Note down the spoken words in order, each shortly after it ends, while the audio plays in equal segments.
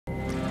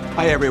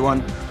Hi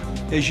everyone.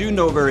 As you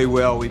know very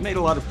well, we've made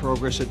a lot of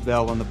progress at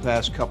Bell in the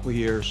past couple of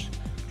years,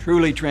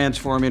 truly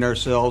transforming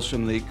ourselves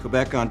from the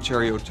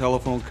Quebec-Ontario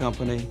telephone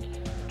company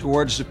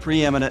towards the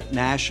preeminent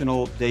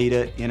national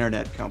data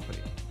internet company.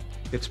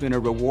 It's been a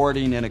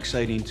rewarding and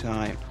exciting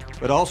time,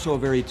 but also a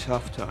very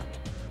tough time.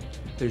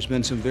 There's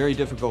been some very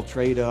difficult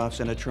trade-offs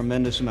and a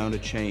tremendous amount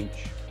of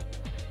change.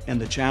 And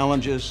the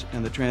challenges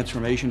and the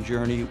transformation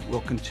journey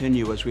will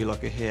continue as we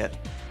look ahead.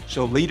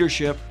 So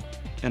leadership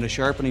and a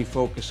sharpening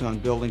focus on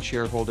building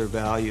shareholder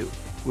value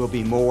will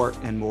be more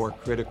and more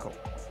critical.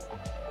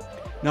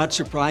 Not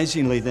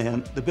surprisingly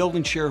then, the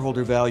Building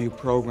Shareholder Value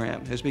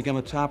Program has become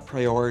a top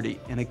priority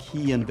and a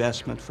key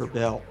investment for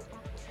Bell.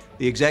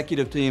 The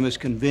executive team is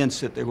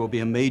convinced that there will be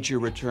a major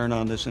return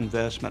on this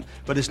investment,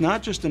 but it's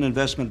not just an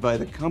investment by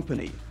the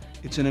company,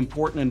 it's an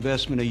important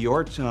investment of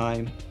your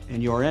time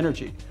and your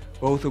energy,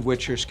 both of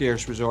which are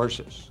scarce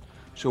resources.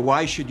 So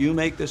why should you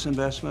make this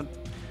investment?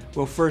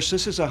 Well, first,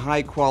 this is a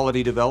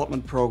high-quality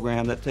development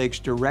program that takes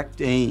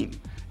direct aim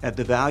at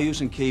the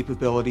values and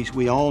capabilities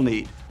we all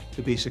need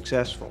to be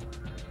successful.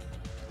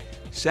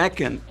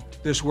 Second,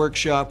 this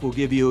workshop will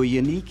give you a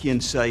unique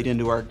insight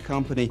into our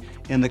company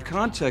and the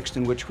context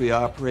in which we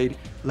operate,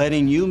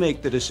 letting you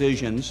make the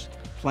decisions,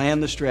 plan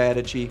the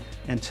strategy,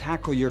 and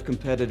tackle your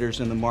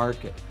competitors in the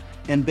market,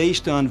 and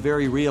based on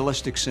very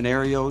realistic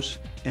scenarios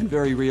and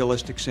very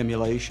realistic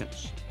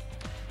simulations.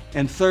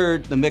 And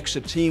third, the mix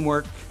of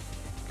teamwork,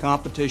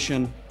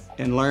 competition,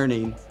 and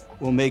learning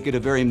will make it a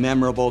very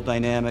memorable,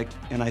 dynamic,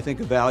 and I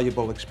think a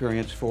valuable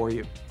experience for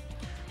you.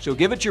 So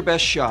give it your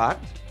best shot,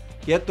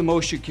 get the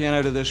most you can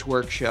out of this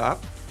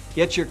workshop,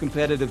 get your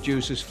competitive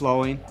juices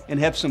flowing, and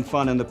have some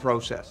fun in the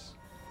process.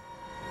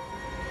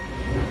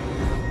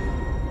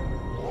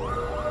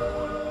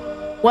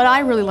 What I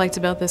really liked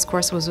about this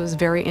course was it was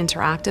very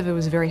interactive, it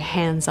was very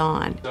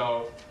hands-on.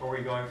 So, are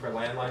we going for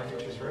landline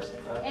features first?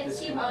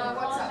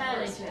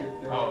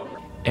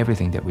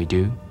 Everything that we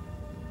do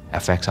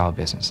affects our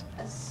business.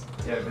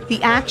 The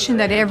action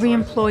that every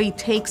employee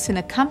takes in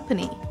a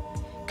company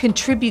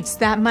contributes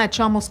that much,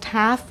 almost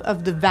half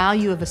of the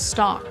value of a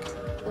stock.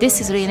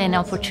 This is really an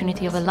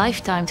opportunity of a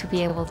lifetime to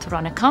be able to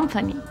run a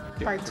company.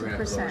 By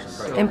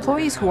 2%.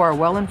 Employees who are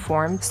well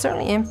informed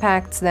certainly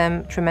impacts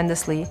them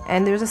tremendously,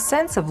 and there's a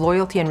sense of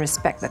loyalty and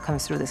respect that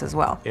comes through this as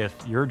well. If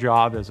your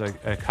job is a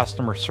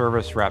customer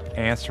service rep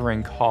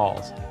answering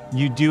calls,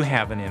 you do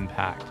have an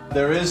impact.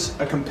 There is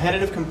a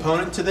competitive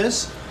component to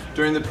this.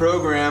 During the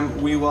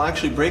program, we will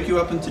actually break you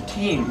up into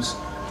teams.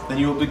 Then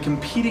you will be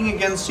competing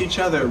against each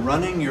other,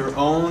 running your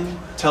own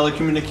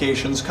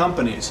telecommunications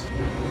companies.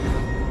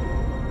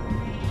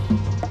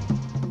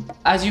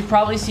 As you've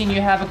probably seen,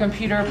 you have a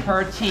computer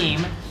per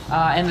team,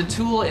 and the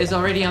tool is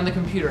already on the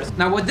computers.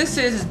 Now what this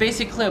is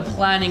basically a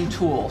planning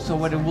tool. So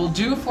what it will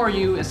do for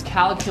you is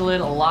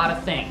calculate a lot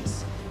of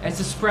things. It's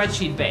a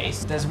spreadsheet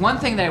based. There's one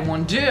thing that it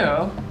won't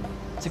do.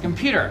 It's a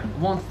computer. It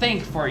won't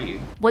think for you.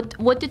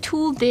 What the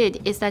tool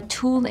did is that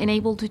tool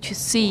enabled you to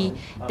see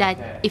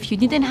that if you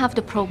didn't have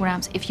the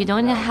programs, if you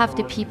didn't have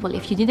the people,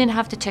 if you didn't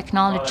have the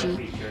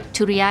technology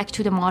to react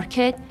to the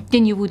market,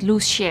 then you would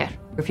lose share.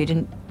 If you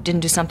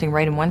didn't do something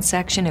right in one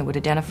section, it would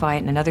identify it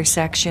in another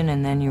section,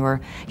 and then your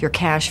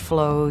cash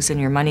flows and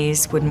your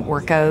monies wouldn't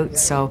work out.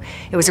 So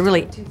it was a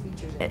really,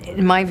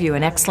 in my view,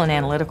 an excellent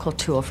analytical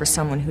tool for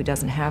someone who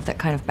doesn't have that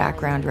kind of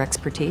background or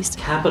expertise.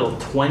 Capital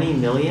 20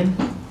 million?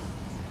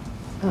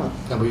 Oh.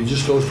 No, but you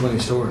just closed 20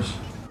 stores.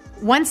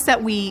 Once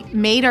that we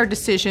made our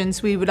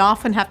decisions, we would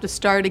often have to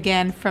start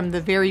again from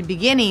the very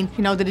beginning.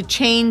 You know, did it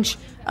change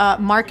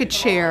market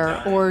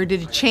share, or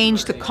did it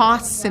change the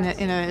costs in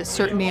a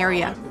certain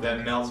area?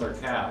 That melts our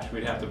cash.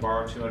 We'd have to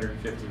borrow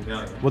 $250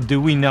 million. Well,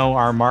 do we know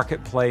our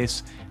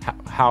marketplace,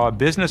 how a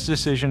business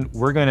decision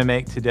we're going to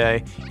make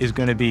today is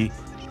going to be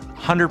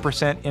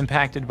 100%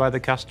 impacted by the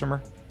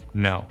customer?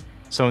 No.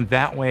 So in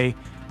that way,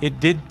 it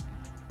did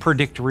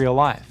predict real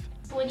life.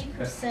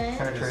 40%.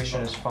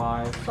 Penetration is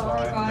 5,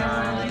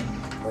 9,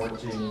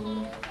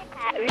 14.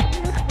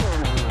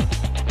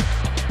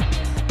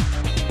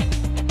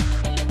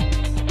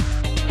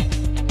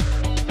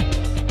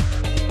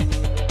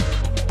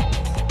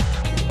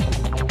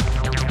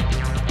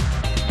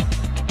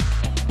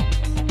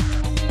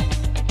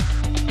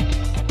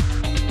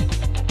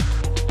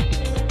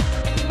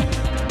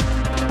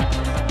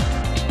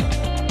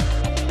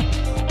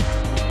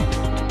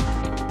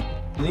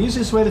 The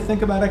easiest way to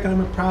think about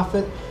economic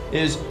profit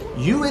is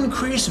you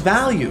increase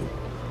value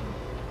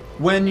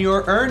when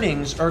your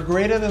earnings are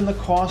greater than the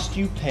cost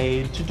you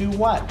paid to do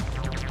what?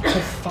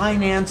 To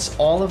finance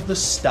all of the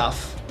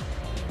stuff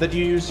that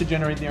you used to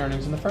generate the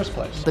earnings in the first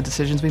place. The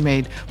decisions we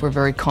made were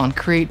very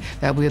concrete,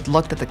 that we had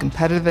looked at the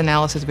competitive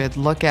analysis, we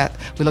looked at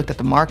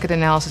the market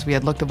analysis, we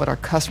had looked at what our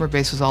customer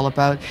base was all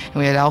about, and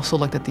we had also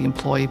looked at the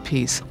employee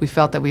piece. We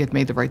felt that we had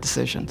made the right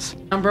decisions.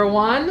 Number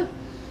one,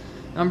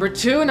 number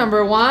two,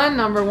 number one,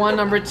 number one,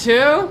 number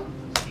two.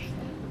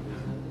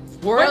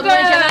 World Link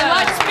and then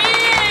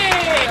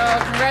Lightspeed! So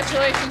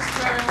congratulations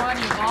to everyone.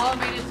 You've all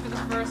made it through the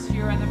first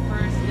year and the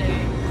first day.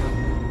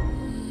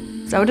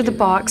 was out of the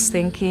box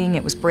thinking,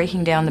 it was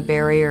breaking down the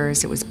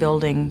barriers, it was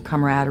building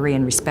camaraderie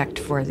and respect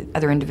for the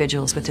other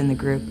individuals within the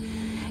group,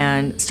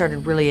 and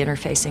started really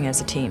interfacing as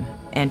a team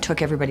and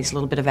took everybody's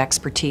little bit of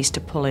expertise to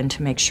pull in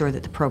to make sure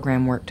that the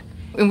program worked.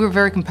 And we were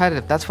very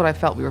competitive. That's what I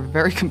felt. We were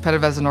very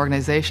competitive as an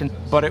organization.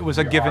 But it was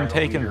a give and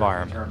take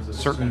environment.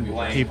 Certain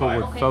people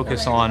would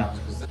focus on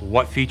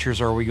what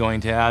features are we going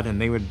to add, and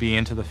they would be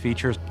into the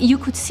features. You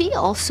could see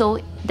also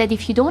that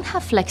if you don't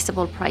have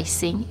flexible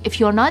pricing, if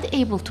you're not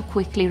able to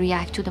quickly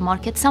react to the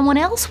market, someone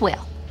else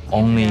will.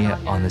 Only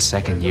on the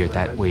second year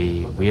that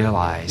we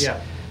realized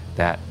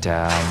that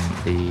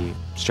the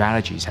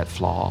strategies had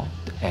flaws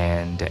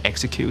and the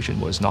execution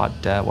was not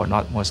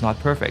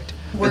perfect.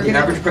 But the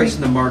average price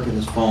in the market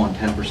has fallen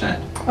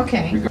 10%.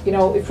 Okay. You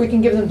know, if we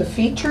can give them the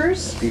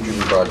features, Features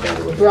and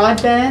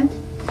broadband.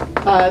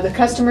 the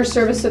customer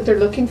service that they're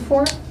looking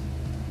for.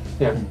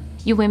 Yeah.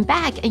 You went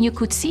back and you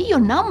could see your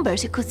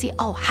numbers. You could see,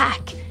 oh,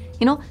 heck,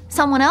 you know,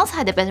 someone else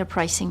had a better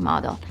pricing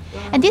model.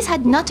 And this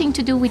had nothing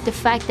to do with the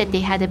fact that they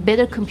had a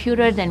better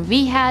computer than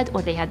we had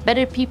or they had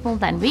better people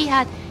than we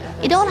had.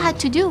 It all had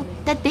to do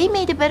that they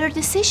made a better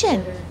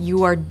decision.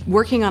 You are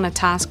working on a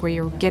task where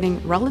you're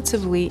getting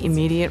relatively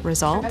immediate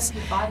results,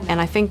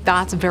 and I think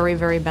that's very,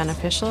 very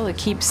beneficial. It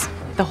keeps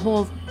the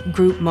whole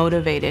group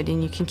motivated,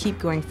 and you can keep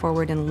going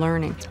forward and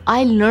learning.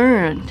 I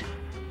learned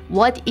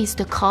what is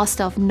the cost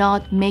of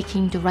not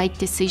making the right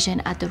decision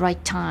at the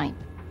right time.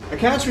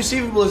 Accounts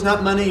receivable is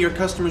not money your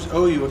customers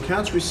owe you.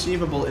 Accounts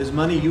receivable is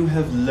money you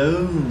have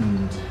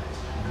loaned.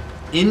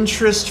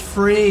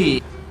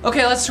 Interest-free.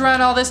 Okay, let's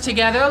run all this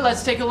together.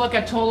 Let's take a look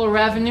at total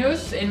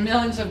revenues in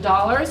millions of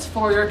dollars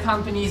for your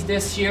companies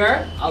this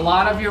year. A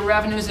lot of your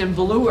revenues in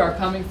blue are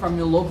coming from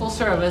your local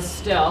service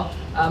still.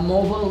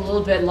 Mobile a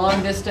little bit,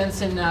 long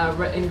distance in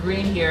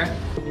green here.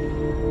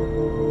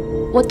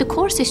 What the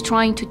course is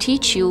trying to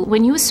teach you,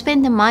 when you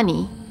spend the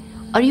money,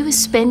 are you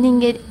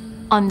spending it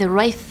on the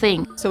right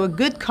thing? So a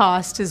good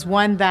cost is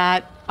one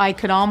that I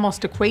could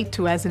almost equate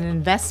to as an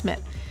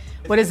investment.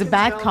 What is a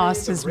bad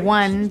cost is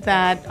one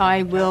that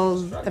I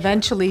will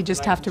eventually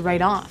just have to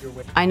write off.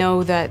 I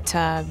know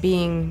that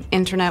being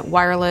internet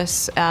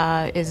wireless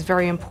is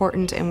very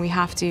important, and we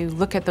have to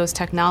look at those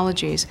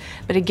technologies.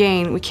 But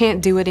again, we can't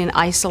do it in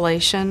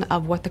isolation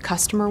of what the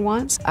customer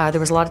wants. There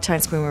was a lot of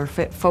times when we were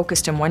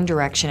focused in one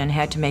direction and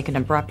had to make an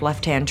abrupt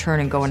left-hand turn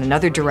and go in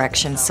another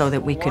direction so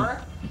that we could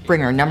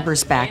bring our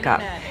numbers back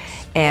up.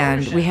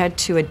 And we had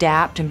to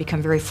adapt and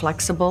become very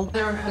flexible.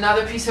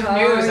 Another piece of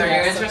news, are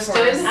you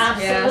interested?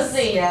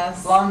 Absolutely.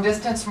 Yes. Long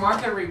distance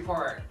market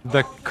report.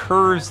 The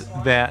curves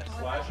that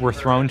were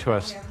thrown to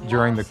us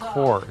during the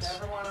course,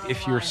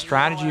 if your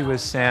strategy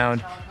was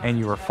sound and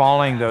you were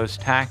following those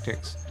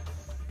tactics,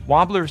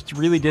 wobblers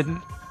really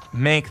didn't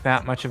make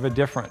that much of a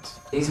difference.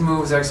 These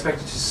moves are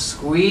expected to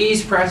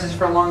squeeze prices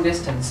for long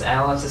distance.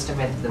 Analysts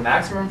estimated the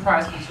maximum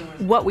price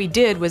consumers. What we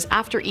did was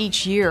after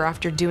each year,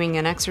 after doing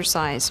an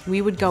exercise, we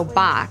would go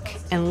back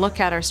and look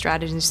at our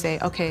strategy and say,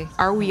 okay,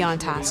 are we on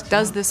task?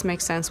 Does this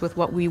make sense with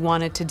what we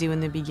wanted to do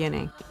in the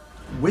beginning?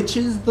 Which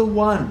is the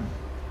one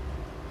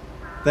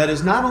that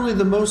is not only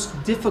the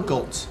most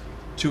difficult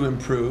to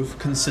improve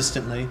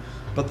consistently,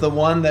 but the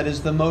one that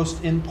is the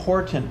most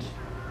important?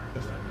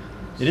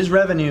 It is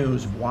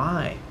revenues.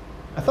 Why?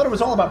 I thought it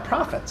was all about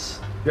profits.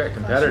 You got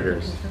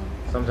competitors.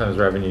 Sometimes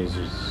revenues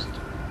are just...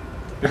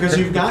 Because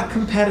you've got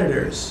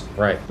competitors.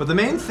 Right. But the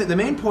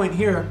main point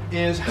here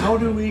is how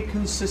do we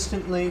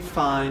consistently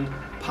find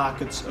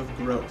pockets of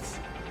growth?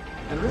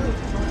 And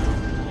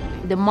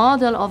really, The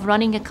model of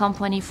running a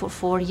company for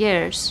 4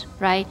 years,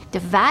 right? The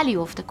value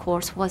of the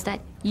course was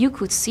that you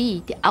could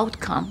see the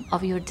outcome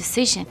of your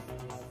decision.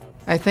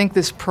 I think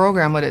this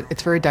program,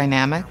 it's very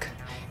dynamic.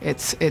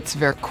 It's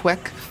very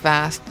quick,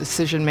 fast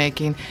decision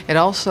making. It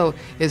also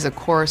is a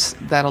course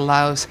that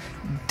allows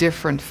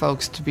different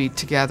folks to be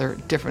together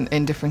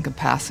in different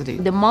capacity.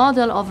 The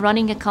model of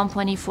running a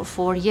company for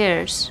 4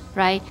 years,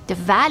 right? The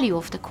value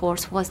of the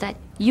course was that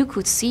you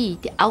could see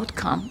the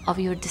outcome of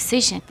your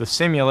decision. The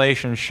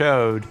simulation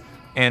showed,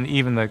 and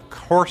even the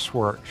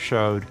coursework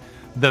showed,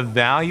 the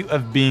value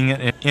of being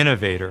an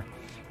innovator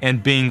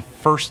and being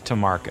first to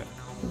market.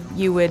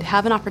 You would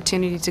have an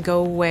opportunity to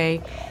go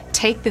away,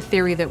 take the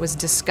theory that was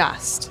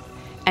discussed,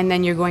 and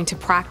then you're going to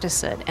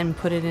practice it and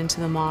put it into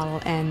the model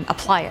and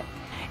apply it.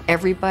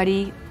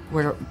 Everybody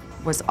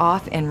was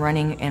off and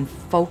running and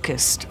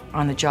focused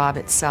on the job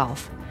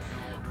itself,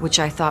 which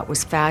I thought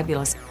was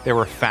fabulous. They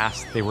were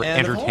fast, they were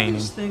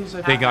entertaining,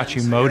 they got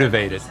you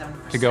motivated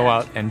to go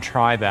out and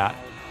try that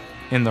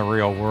in the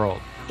real world.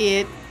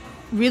 It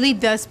really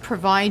does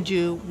provide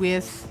you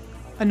with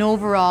an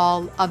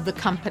overall of the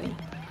company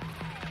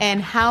and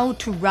how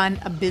to run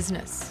a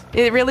business.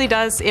 It really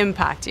does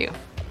impact you.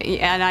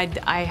 And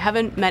I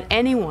haven't met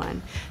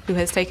anyone who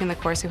has taken the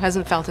course who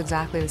hasn't felt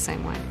exactly the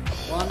same way.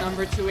 Well,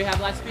 number 2, we have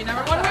Lightspeed.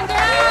 Number 1,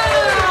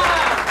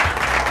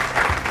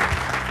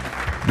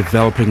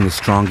 Developing the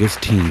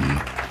strongest team,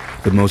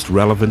 the most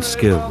relevant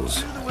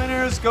skills, the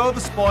winners, go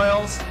the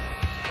spoils.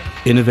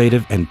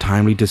 Innovative and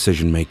timely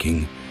decision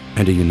making,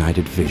 and a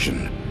united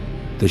vision.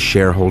 The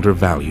Shareholder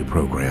Value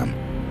Program.